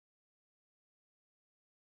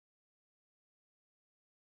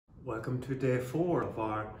Welcome to day 4 of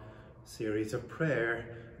our series of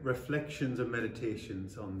prayer, reflections and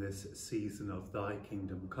meditations on this season of Thy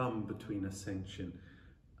Kingdom Come between Ascension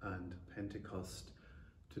and Pentecost.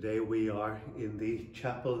 Today we are in the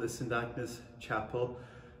chapel, the St. Agnes Chapel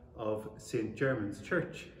of St. German's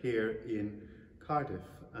Church here in Cardiff,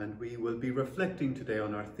 and we will be reflecting today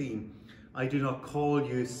on our theme, I do not call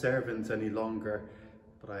you servants any longer,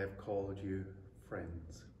 but I have called you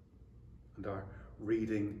friends. And our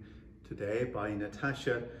reading today by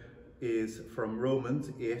Natasha is from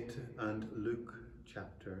Romans 8 and Luke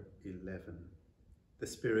chapter 11. The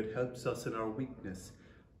Spirit helps us in our weakness.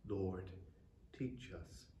 Lord, teach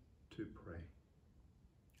us to pray.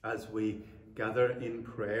 As we gather in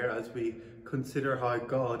prayer, as we consider how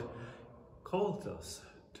God calls us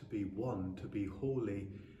to be one, to be holy,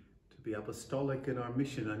 to be apostolic in our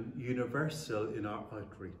mission and universal in our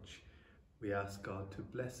outreach, we ask God to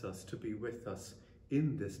bless us, to be with us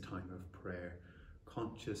in this time of prayer,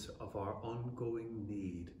 conscious of our ongoing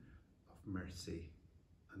need of mercy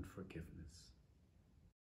and forgiveness.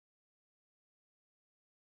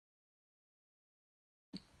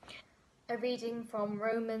 A reading from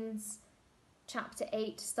Romans chapter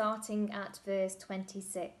 8, starting at verse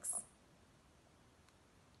 26.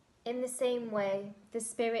 In the same way, the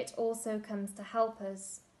Spirit also comes to help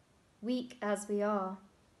us, weak as we are.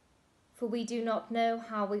 For we do not know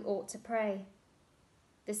how we ought to pray.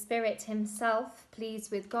 The Spirit himself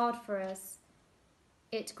pleads with God for us.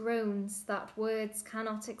 It groans that words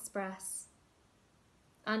cannot express.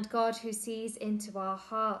 And God, who sees into our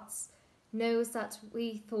hearts, knows that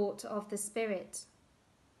we thought of the Spirit,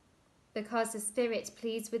 because the Spirit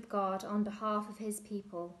pleads with God on behalf of his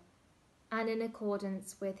people and in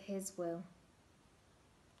accordance with his will.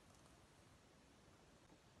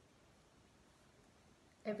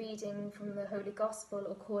 A reading from the Holy Gospel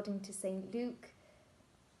according to St. Luke,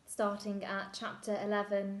 starting at chapter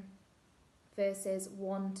 11, verses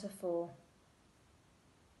 1 to 4.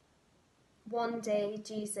 One day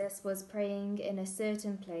Jesus was praying in a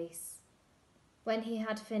certain place. When he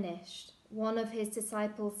had finished, one of his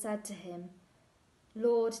disciples said to him,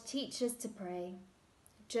 Lord, teach us to pray,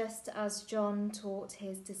 just as John taught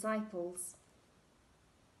his disciples.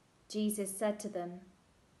 Jesus said to them,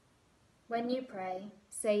 When you pray,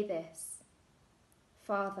 say this,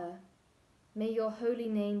 Father, may your holy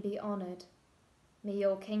name be honoured, may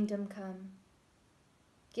your kingdom come.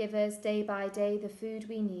 Give us day by day the food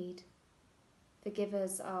we need. Forgive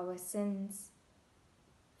us our sins,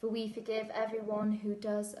 for we forgive everyone who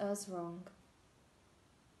does us wrong.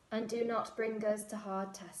 And do not bring us to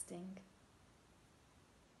hard testing.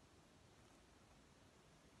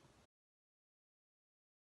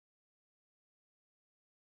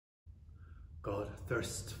 God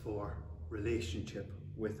thirsts for relationship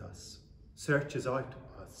with us, searches out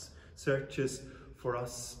us, searches for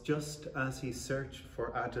us just as he searched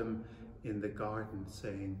for Adam in the garden,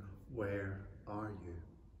 saying, Where are you?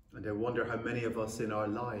 And I wonder how many of us in our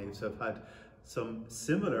lives have had some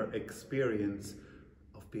similar experience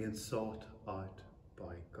of being sought out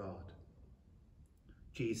by God.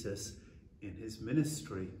 Jesus, in his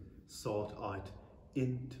ministry, sought out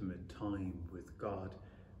intimate time with God,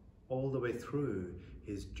 all the way through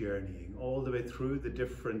his journeying, all the way through the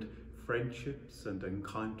different friendships and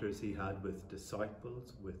encounters he had with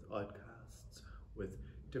disciples, with outcasts, with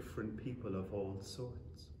different people of all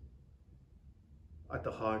sorts. At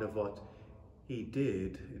the heart of what he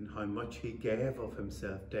did and how much he gave of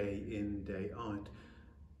himself day in, day out,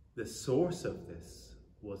 the source of this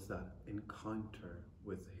was that encounter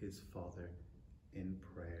with his Father in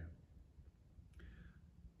prayer.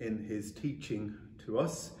 In his teaching to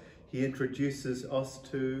us, he introduces us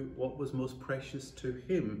to what was most precious to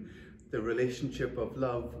him, the relationship of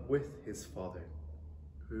love with his Father,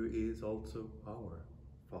 who is also our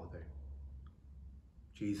Father.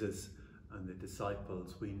 Jesus and the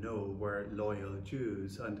disciples, we know, were loyal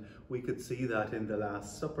Jews, and we could see that in the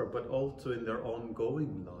Last Supper, but also in their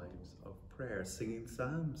ongoing lives of prayer, singing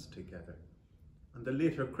psalms together. And the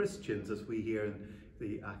later Christians, as we hear in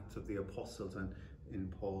the Acts of the Apostles and in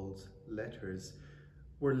Paul's letters,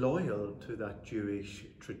 were loyal to that Jewish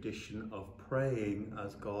tradition of praying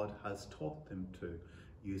as God has taught them to,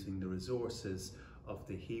 using the resources of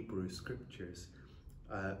the Hebrew scriptures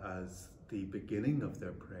as the beginning of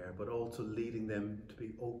their prayer, but also leading them to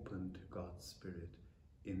be open to God's Spirit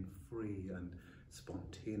in free and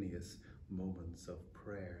spontaneous moments of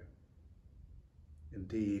prayer.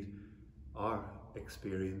 Indeed, our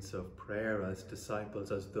experience of prayer as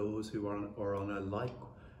disciples, as those who are on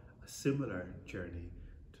a similar journey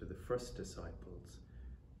to the first disciples,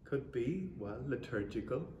 could be, well,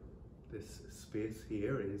 liturgical, This space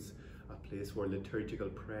here is a place where liturgical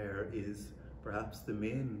prayer is perhaps the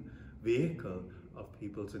main vehicle of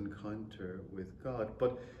people's encounter with God.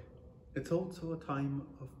 But it's also a time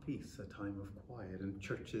of peace, a time of quiet, and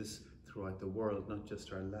churches throughout the world, not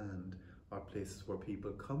just our land, are places where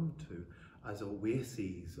people come to as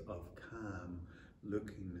oases of calm,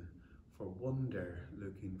 looking for wonder,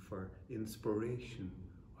 looking for inspiration,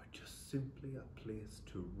 or just simply a place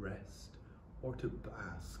to rest or to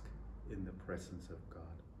bask in the presence of God.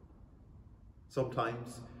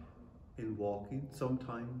 Sometimes in walking,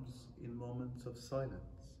 sometimes in moments of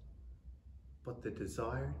silence. But the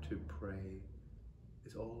desire to pray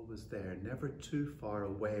is always there, never too far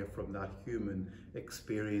away from that human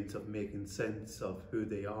experience of making sense of who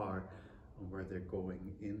they are and where they're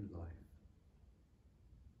going in life.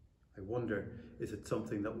 I wonder, is it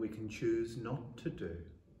something that we can choose not to do,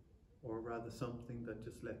 or rather something that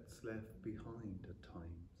just gets left behind at times?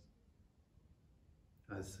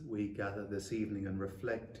 As we gather this evening and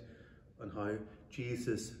reflect on how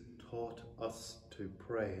Jesus taught us to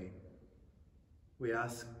pray, we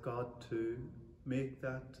ask God to make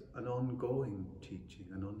that an ongoing teaching,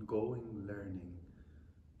 an ongoing learning,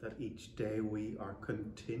 that each day we are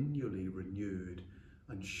continually renewed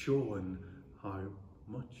and shown how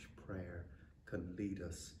much prayer can lead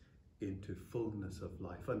us into fullness of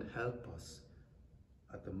life and help us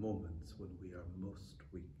at the moments when we are most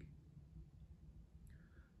weak.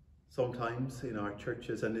 Sometimes in our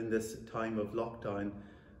churches and in this time of lockdown,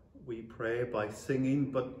 we pray by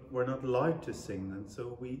singing, but we're not allowed to sing, and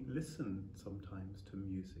so we listen sometimes to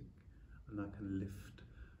music, and that can lift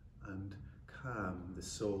and calm the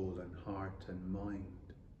soul and heart and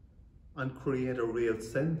mind, and create a real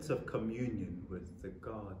sense of communion with the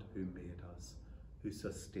God who made us, who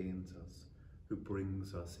sustains us, who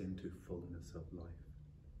brings us into fullness of life.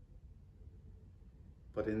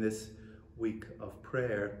 But in this week of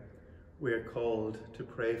prayer, we are called to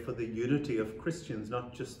pray for the unity of Christians,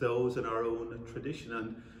 not just those in our own tradition.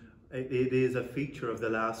 And it is a feature of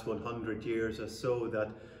the last 100 years or so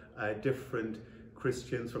that different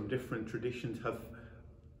Christians from different traditions have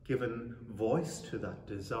given voice to that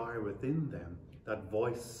desire within them, that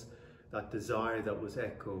voice, that desire that was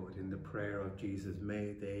echoed in the prayer of Jesus.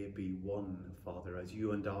 May they be one, Father, as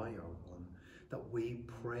you and I are one, that we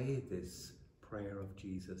pray this prayer of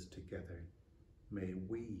Jesus together. May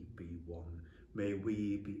we be one. May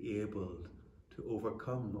we be able to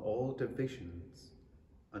overcome all divisions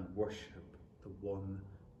and worship the one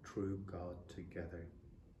true God together.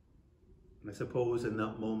 And I suppose in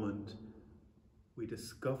that moment we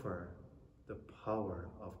discover the power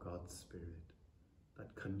of God's Spirit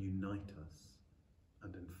that can unite us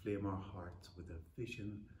and inflame our hearts with a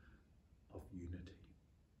vision of unity.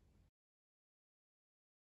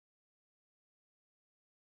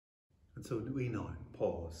 And so we now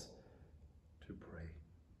pause to pray.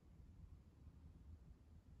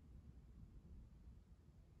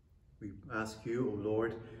 We ask you, O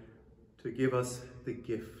Lord, to give us the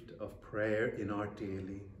gift of prayer in our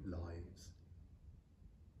daily lives,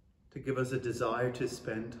 to give us a desire to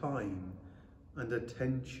spend time and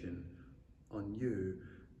attention on you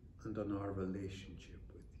and on our relationship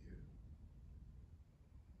with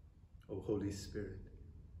you. O Holy Spirit,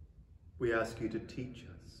 we ask you to teach us,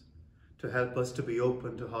 to help us to be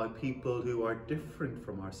open to how people who are different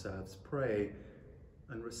from ourselves pray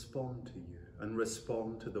and respond to you and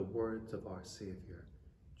respond to the words of our Saviour,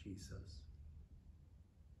 Jesus.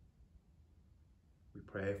 We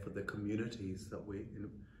pray for the communities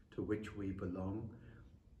to which we belong,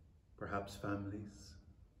 perhaps families,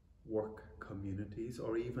 work communities,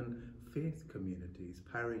 or even faith communities,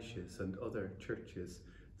 parishes and other churches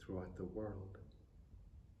throughout the world.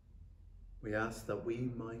 We ask that we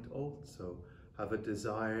might also have a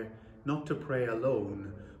desire not to pray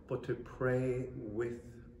alone, but to pray with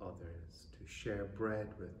others, to share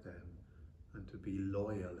bread with them, and to be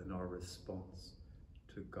loyal in our response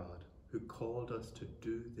to God, who called us to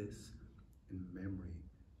do this in memory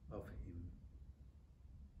of him.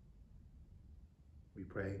 We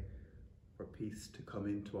pray for peace to come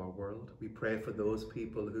into our world. We pray for those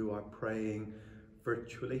people who are praying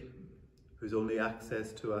virtually, whose only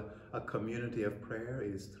access to a community of prayer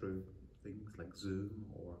is through things like Zoom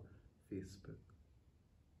or Facebook.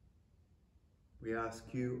 We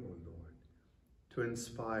ask you, O Lord, to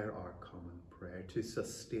inspire our common prayer, to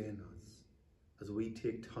sustain us as we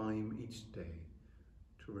take time each day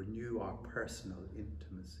to renew our personal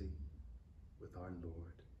intimacy with our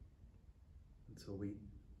Lord. And so we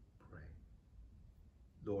pray.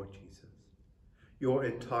 Lord Jesus, your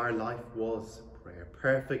entire life was prayer,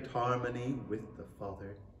 perfect harmony with the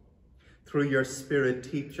Father. Through your Spirit,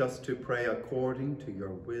 teach us to pray according to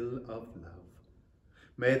your will of love.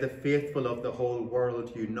 May the faithful of the whole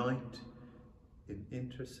world unite in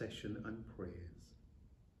intercession and praise.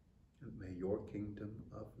 And may your kingdom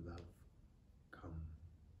of love come.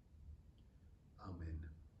 Amen.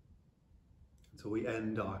 So we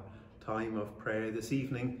end our time of prayer this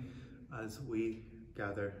evening as we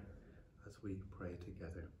gather, as we pray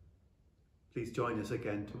together. Please join us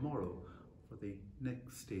again tomorrow for the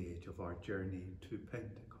next stage of our journey to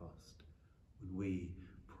Pentecost, when we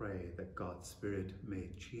pray that God's Spirit may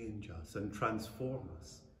change us and transform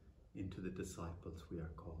us into the disciples we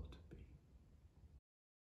are called to